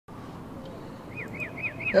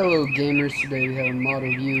Hello gamers, today we have a mod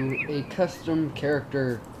review, a custom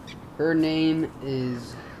character. Her name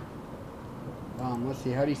is, let's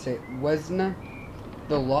see, how do you say it? Wesna,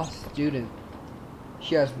 the Lost Student.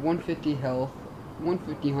 She has 150 health,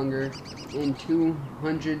 150 hunger, and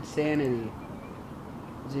 200 sanity.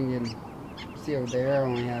 As you can see over there, I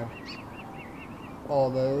only have all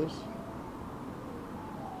those.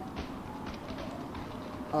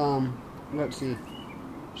 Let's see.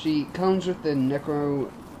 She comes with the Necromicon.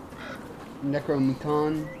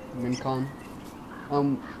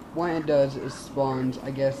 What it does is spawns, I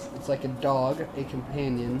guess it's like a dog, a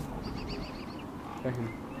companion. There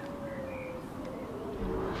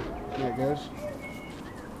it goes.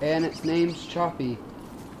 And its name's Choppy.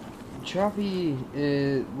 Choppy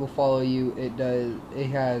will follow you. It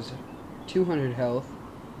has 200 health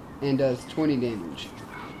and does 20 damage.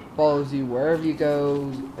 Follows you wherever you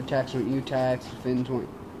go, attacks when you attack, defends when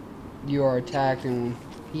you are attacked, and when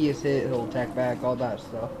he is hit, he'll attack back, all that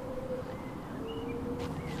stuff.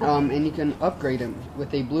 And you can upgrade him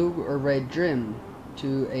with a blue or red Drim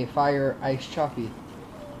to a fire ice Choppy.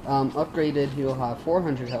 Upgraded, he'll have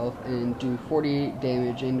 400 health and do 48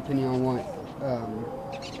 damage, and depending on what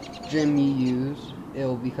Drim you use,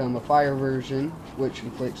 it'll become a fire version, which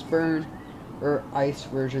inflicts burn, or ice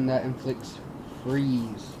version that inflicts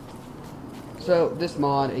freeze. So, this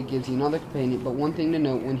mod, it gives you another companion, but one thing to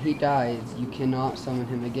note, when he dies, you cannot summon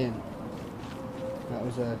him again. That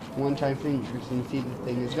was a one-time thing, as you can see the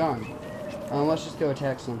thing is gone. Let's just go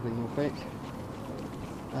attack something real quick.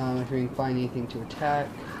 If we can find anything to attack.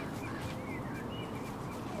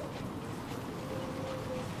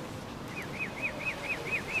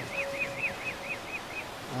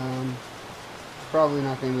 Probably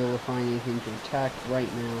not going to be able to find anything to attack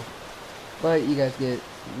right now. But you guys get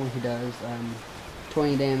what he does.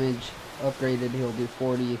 20 damage, upgraded, he'll do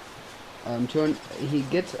 40. He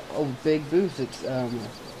gets a big boost. It's,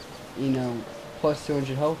 you know, plus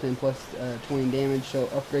 200 health and plus 20 damage, so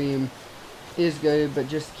upgrade him is good, but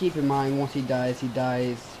just keep in mind, once he dies, he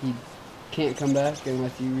dies. He can't come back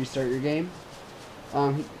unless you restart your game.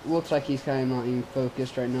 He looks like he's kind of not even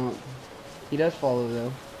focused right now. He does follow,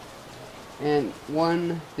 though. And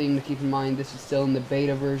one thing to keep in mind, this is still in the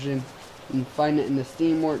beta version. You can find it in the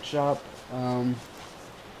Steam Workshop.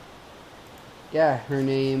 Yeah, her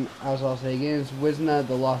name, as I'll say again, is Wesna,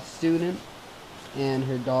 the Lost Student, and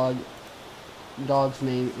her dog's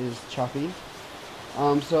name is Choppy.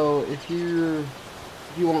 So if you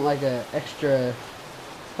want like a extra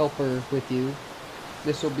helper with you,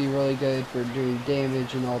 this will be really good for doing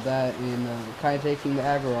damage and all that, and kind of taking the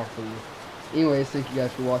aggro off of you. Anyways, thank you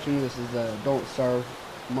guys for watching. This is the Don't Starve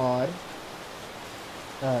mod.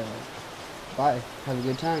 Bye. Have a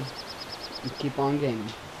good time. And keep on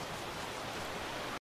gaming.